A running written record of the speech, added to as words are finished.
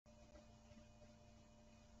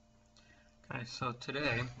Hi, so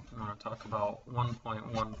today I'm going to talk about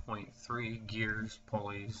 1.1.3 gears,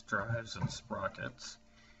 pulleys, drives, and sprockets.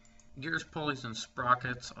 Gears, pulleys, and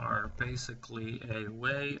sprockets are basically a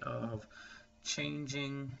way of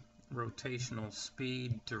changing rotational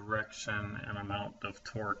speed, direction, and amount of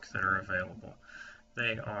torque that are available.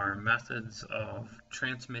 They are methods of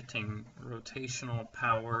transmitting rotational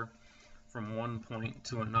power from one point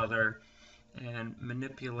to another and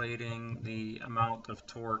manipulating the amount of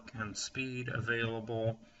torque and speed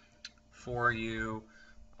available for you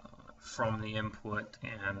from the input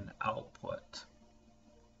and output.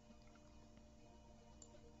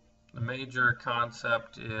 The major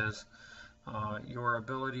concept is your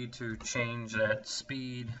ability to change that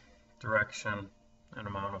speed, direction, and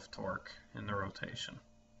amount of torque in the rotation.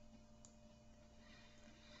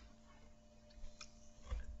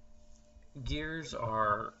 Gears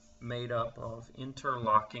are made up of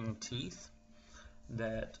interlocking teeth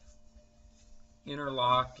that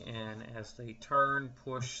interlock, and as they turn,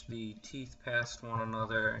 push the teeth past one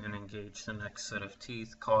another and engage the next set of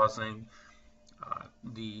teeth, causing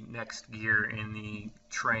the next gear in the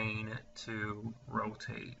train to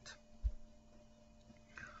rotate.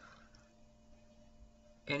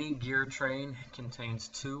 Any gear train contains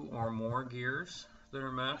 2 or more gears that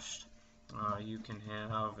are meshed. You can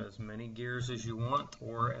have as many gears as you want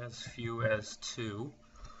or as few as 2.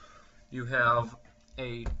 You have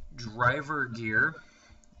a driver gear,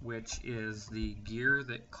 which is the gear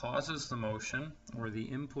that causes the motion, or the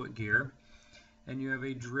input gear, and you have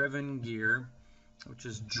a driven gear, which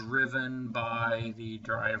is driven by the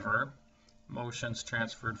driver. Motion's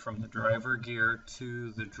transferred from the driver gear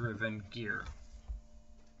to the driven gear.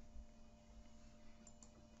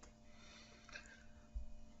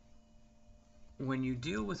 When you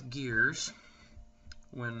deal with gears,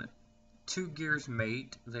 when 2 gears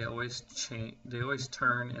mate, they always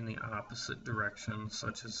turn in the opposite direction,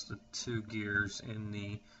 such as the 2 gears in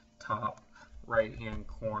the top right-hand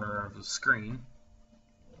corner of the screen.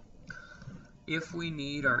 If we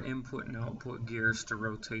need our input and output gears to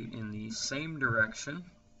rotate in the same direction,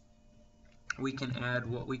 we can add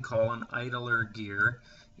what we call an idler gear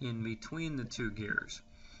in between the 2 gears.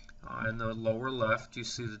 In the lower left, you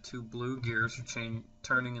see the 2 blue gears are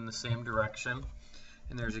turning in the same direction,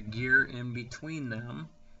 and there's a gear in between them,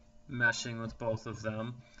 meshing with both of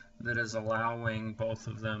them, that is allowing both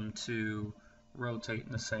of them to rotate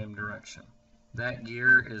in the same direction. That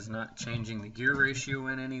gear is not changing the gear ratio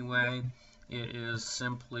in any way. It is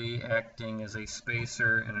simply acting as a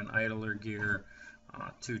spacer and an idler gear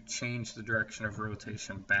to change the direction of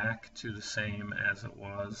rotation back to the same as it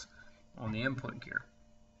was on the input gear.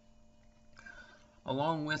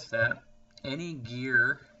 Along with that, any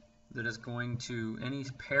gear that is going to, any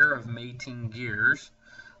pair of mating gears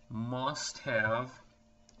must have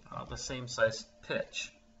the same size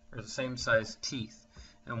pitch, or the same size teeth.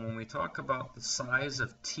 And when we talk about the size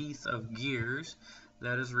of teeth of gears,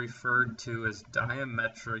 that is referred to as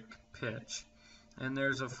diametric pitch. And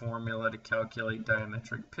there's a formula to calculate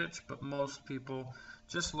diametric pitch, but most people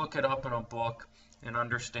just look it up in a book and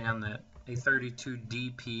understand that a 32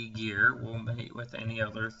 dp gear will mate with any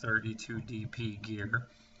other 32 dp gear.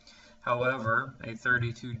 However, a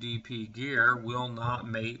 32 dp gear will not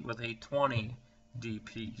mate with a 20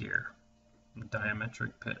 dp gear,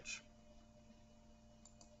 diametric pitch.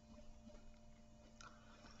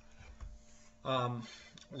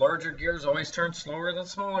 Larger gears always turn slower than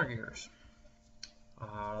smaller gears.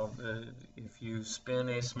 If you spin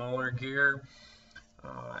a smaller gear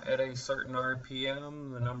at a certain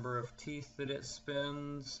RPM, the number of teeth that it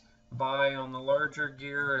spins by on the larger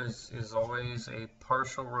gear is always a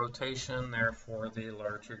partial rotation, therefore the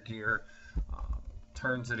larger gear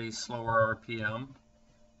turns at a slower RPM.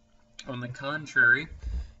 On the contrary,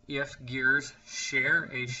 if gears share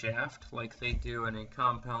a shaft like they do in a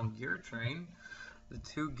compound gear train, the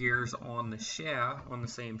 2 gears on the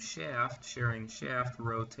same shaft, sharing shaft,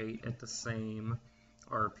 rotate at the same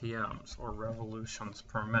RPMs, or revolutions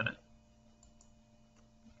per minute.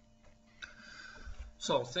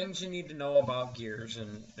 So, things you need to know about gears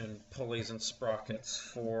and pulleys and sprockets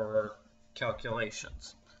for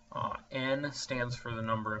calculations. N stands for the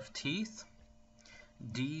number of teeth.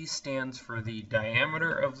 D stands for the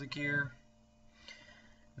diameter of the gear.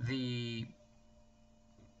 The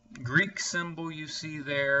Greek symbol you see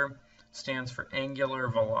there stands for angular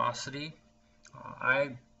velocity.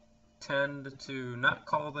 I tend to not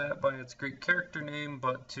call that by its Greek character name,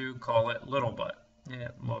 but to call it little butt.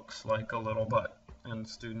 It looks like a little butt, and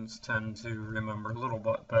students tend to remember little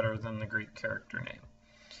butt better than the Greek character name.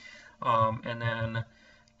 And then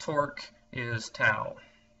torque is tau.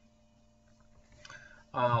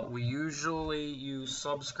 We usually use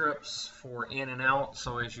subscripts for in and out,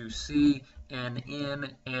 so as you see, N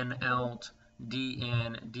in, N out, D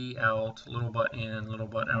in, D out, little butt in, little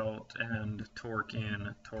butt out, and torque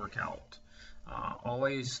in, torque out.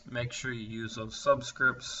 Always make sure you use those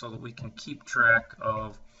subscripts so that we can keep track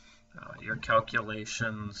of your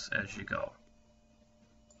calculations as you go.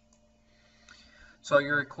 So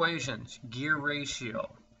your equations, gear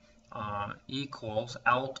ratio equals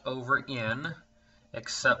out over in,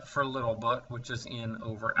 except for little butt, which is in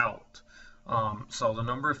over out. So the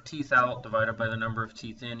number of teeth out divided by the number of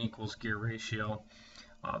teeth in equals gear ratio.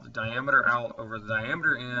 The diameter out over the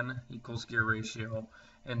diameter in equals gear ratio.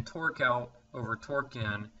 And torque out over torque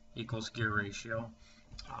in equals gear ratio.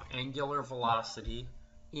 Angular velocity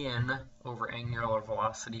in over angular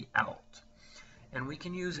velocity out. And we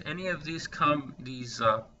can use any of these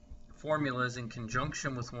formulas in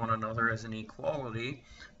conjunction with one another as an equality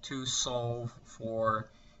to solve for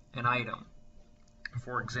an item.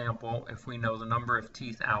 For example, if we know the number of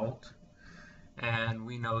teeth out and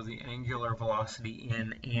we know the angular velocity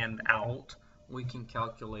in and out, we can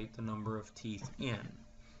calculate the number of teeth in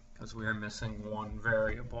because we are missing one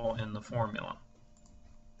variable in the formula.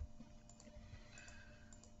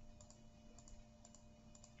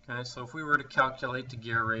 Okay, so if we were to calculate the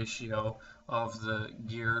gear ratio of the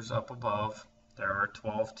gears up above, there are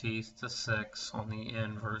 12 teeth to 6 on the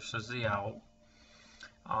in versus the out.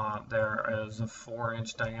 There is a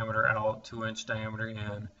 4-inch diameter out, 2-inch diameter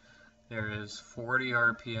in. There is 40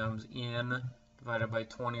 RPMs in divided by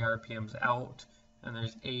 20 RPMs out, and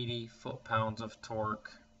there's 80 foot-pounds of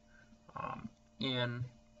torque in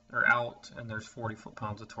or out, and there's 40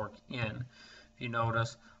 foot-pounds of torque in. If you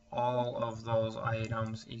notice, all of those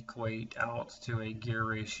items equate out to a gear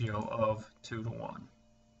ratio of 2 to 1.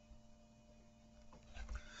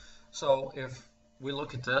 So if we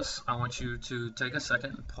look at this, I want you to take a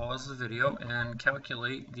second and pause the video and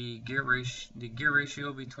calculate the gear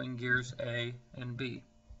ratio between gears A and B.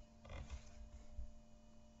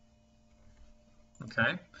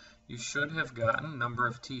 Okay, you should have gotten number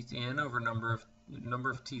of teeth in over number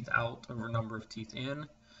of teeth out over number of teeth in,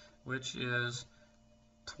 which is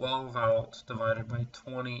 12 out divided by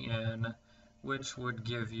 20 in, which would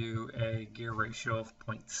give you a gear ratio of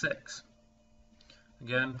 0.6.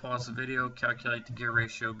 Again, pause the video, calculate the gear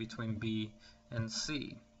ratio between B and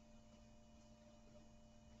C.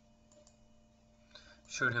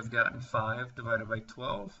 Should have gotten 5 divided by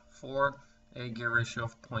 12 for a gear ratio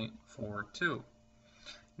of 0.42.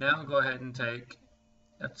 Now go ahead and take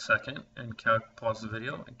a second and pause the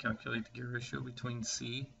video and calculate the gear ratio between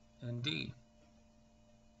C and D.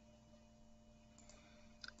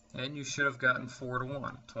 And you should have gotten 4 to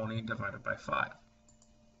 1, 20 divided by 5.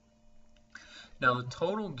 Now the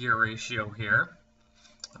total gear ratio here,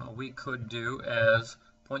 we could do as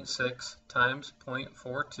 0.6 times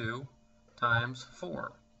 0.42 times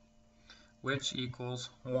 4, which equals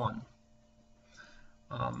 1.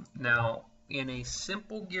 Now in a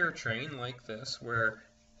simple gear train like this, where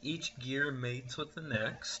each gear mates with the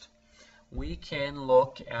next, we can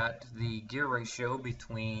look at the gear ratio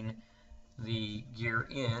between the gear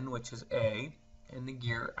in, which is A, and the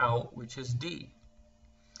gear out, which is D.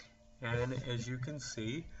 And as you can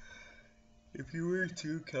see, if you were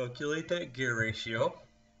to calculate that gear ratio,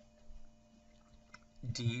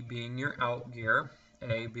 D being your out gear,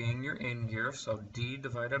 A being your in gear, so D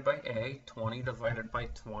divided by A, 20 divided by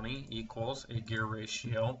 20 equals a gear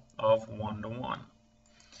ratio of 1 to 1.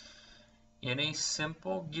 In a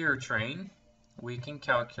simple gear train, we can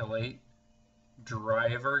calculate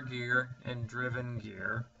driver gear and driven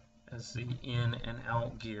gear as the in and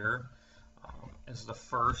out gear as the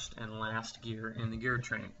first and last gear in the gear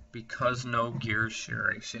train, because no gears share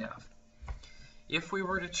a shaft. If we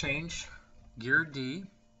were to change gear D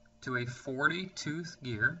to a 40-tooth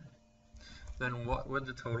gear, then what would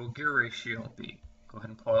the total gear ratio be? Go ahead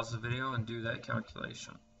and pause the video and do that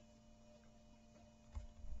calculation.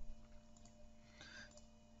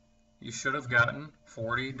 You should have gotten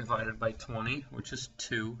 40 divided by 20, which is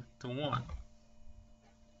 2 to 1.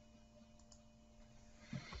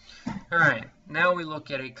 Alright, now we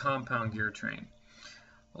look at a compound gear train.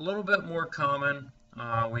 A little bit more common,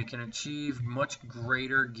 we can achieve much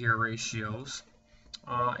greater gear ratios.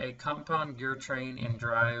 A compound gear train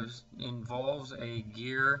involves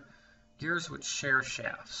gears which share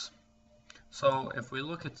shafts. So if we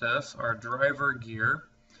look at this, our driver gear,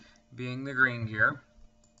 being the green gear,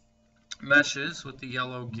 meshes with the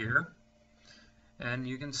yellow gear, and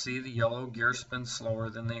you can see the yellow gear spins slower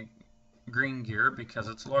than the green gear because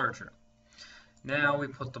it's larger. Now we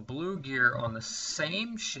put the blue gear on the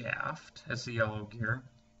same shaft as the yellow gear,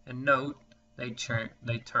 and note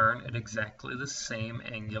they turn at exactly the same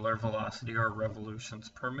angular velocity or revolutions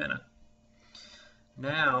per minute.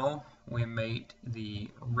 Now we mate the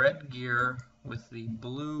red gear with the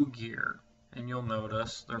blue gear, and you'll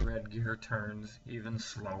notice the red gear turns even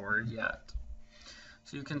slower yet.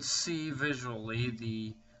 So you can see visually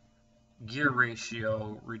the gear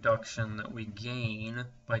ratio reduction that we gain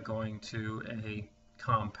by going to a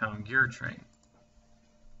compound gear train.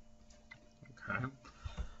 Okay.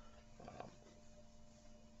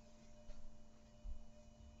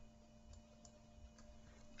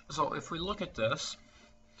 So if we look at this,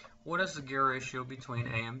 what is the gear ratio between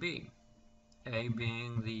A and B? A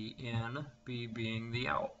being the in, B being the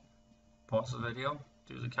out. Pause the video,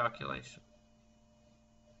 do the calculation.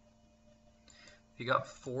 If you got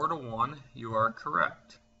 4 to 1, you are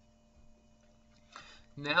correct.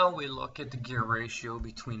 Now we look at the gear ratio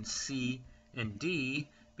between C and D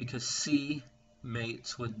because C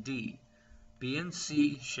mates with D. B and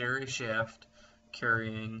C share a shaft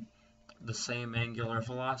carrying the same angular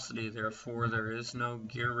velocity, therefore there is no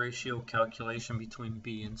gear ratio calculation between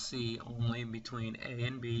B and C, only between A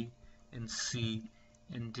and B and C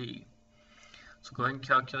and D. So go ahead and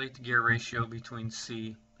calculate the gear ratio between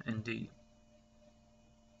C and D.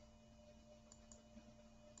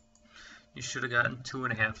 You should have gotten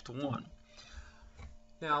 2.5 to 1.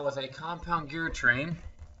 Now with a compound gear train,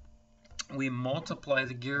 we multiply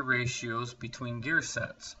the gear ratios between gear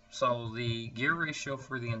sets. So the gear ratio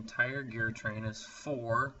for the entire gear train is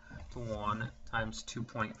 4 to 1 times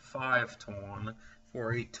 2.5 to 1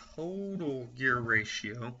 for a total gear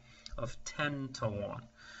ratio of 10 to 1.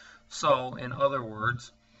 So in other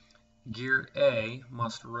words, gear A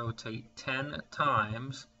must rotate 10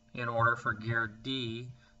 times in order for gear D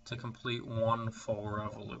to complete one full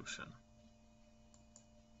revolution.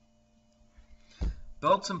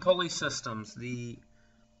 Belts and pulley systems, the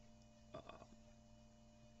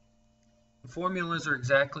formulas are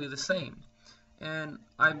exactly the same. And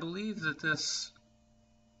I believe that this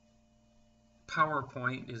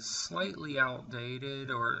PowerPoint is slightly outdated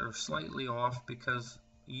or slightly off because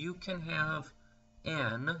you can have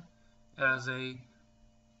N as a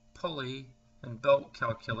pulley and belt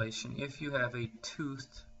calculation if you have a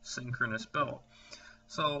toothed synchronous belt.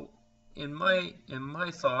 So in my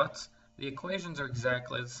thoughts, the equations are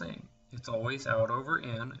exactly the same. It's always out over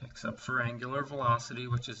in, except for angular velocity,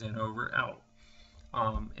 which is in over out.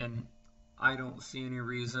 And I don't see any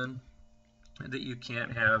reason that you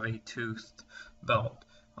can't have a toothed belt.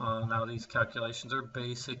 Now these calculations are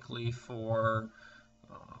basically for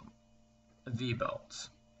V-belts.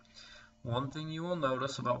 One thing you will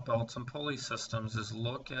notice about belts and pulley systems is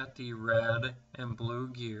look at the red and blue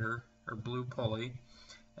gear, or blue pulley,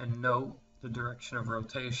 and note the direction of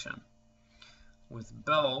rotation. With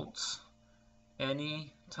belts,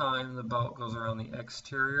 any time the belt goes around the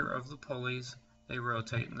exterior of the pulleys, they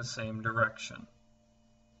rotate in the same direction.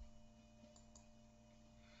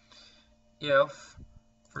 If,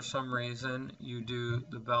 for some reason, you do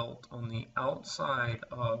the belt on the outside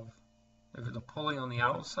of, if the pulley on the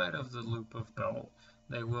outside of the loop of belt,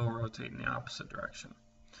 they will rotate in the opposite direction.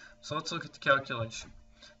 So let's look at the calculation.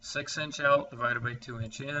 6 inch out divided by 2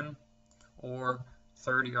 inch in, or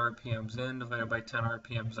 30 RPMs in divided by 10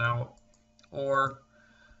 RPMs out, or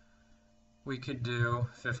we could do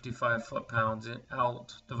 55 foot-pounds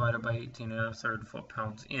out divided by 18 1/3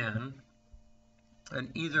 foot-pounds in.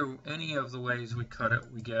 And any of the ways we cut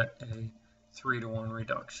it, we get a 3 to 1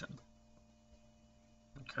 reduction.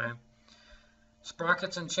 Okay.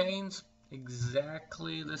 Sprockets and chains,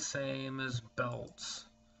 exactly the same as belts.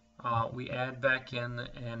 We add back in the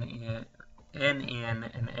N in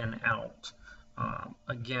and N out.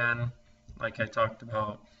 Again, like I talked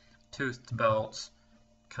about, toothed belts,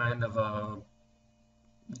 kind of a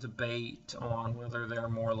debate on whether they're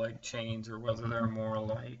more like chains or whether they're more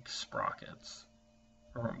like sprockets,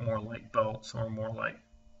 or more like belts or more like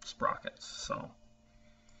sprockets. So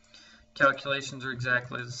calculations are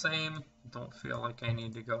exactly the same. Don't feel like I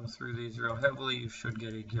need to go through these real heavily. You should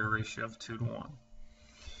get a gear ratio of 2 to 1.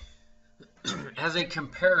 As a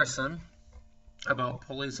comparison about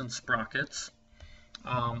pulleys and sprockets,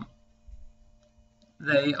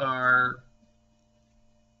 they are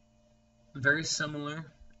very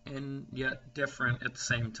similar and yet different at the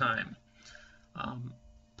same time.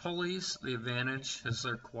 Pulleys, the advantage is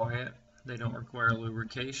they're quiet, they don't require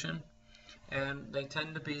lubrication, and they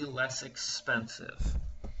tend to be less expensive.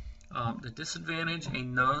 The disadvantage, a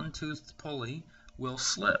non-toothed pulley will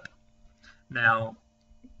slip. Now,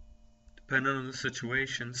 depending on the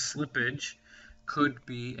situation, slippage could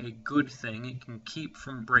be a good thing. It can keep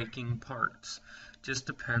from breaking parts. Just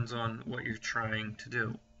depends on what you're trying to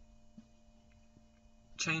do.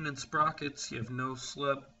 chain and sprockets, you have no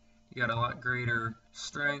slip, you got a lot greater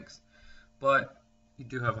strength, but you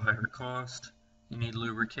do have a higher cost, you need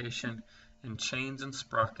lubrication, and chains and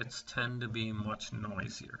sprockets tend to be much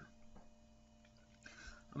noisier.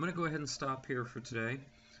 I'm going to go ahead and stop here for today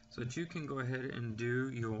so that you can go ahead and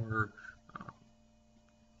do your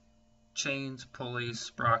chains, pulleys,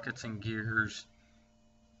 sprockets, and gears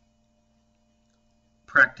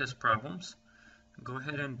practice problems. Go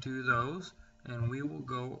ahead and do those, and we will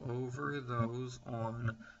go over those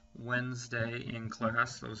on Wednesday in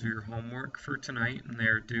class. Those are your homework for tonight, and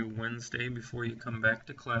they're due Wednesday before you come back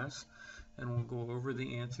to class. And we'll go over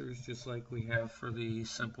the answers just like we have for the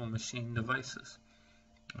simple machine devices.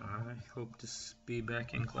 I hope to be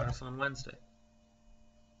back in class on Wednesday.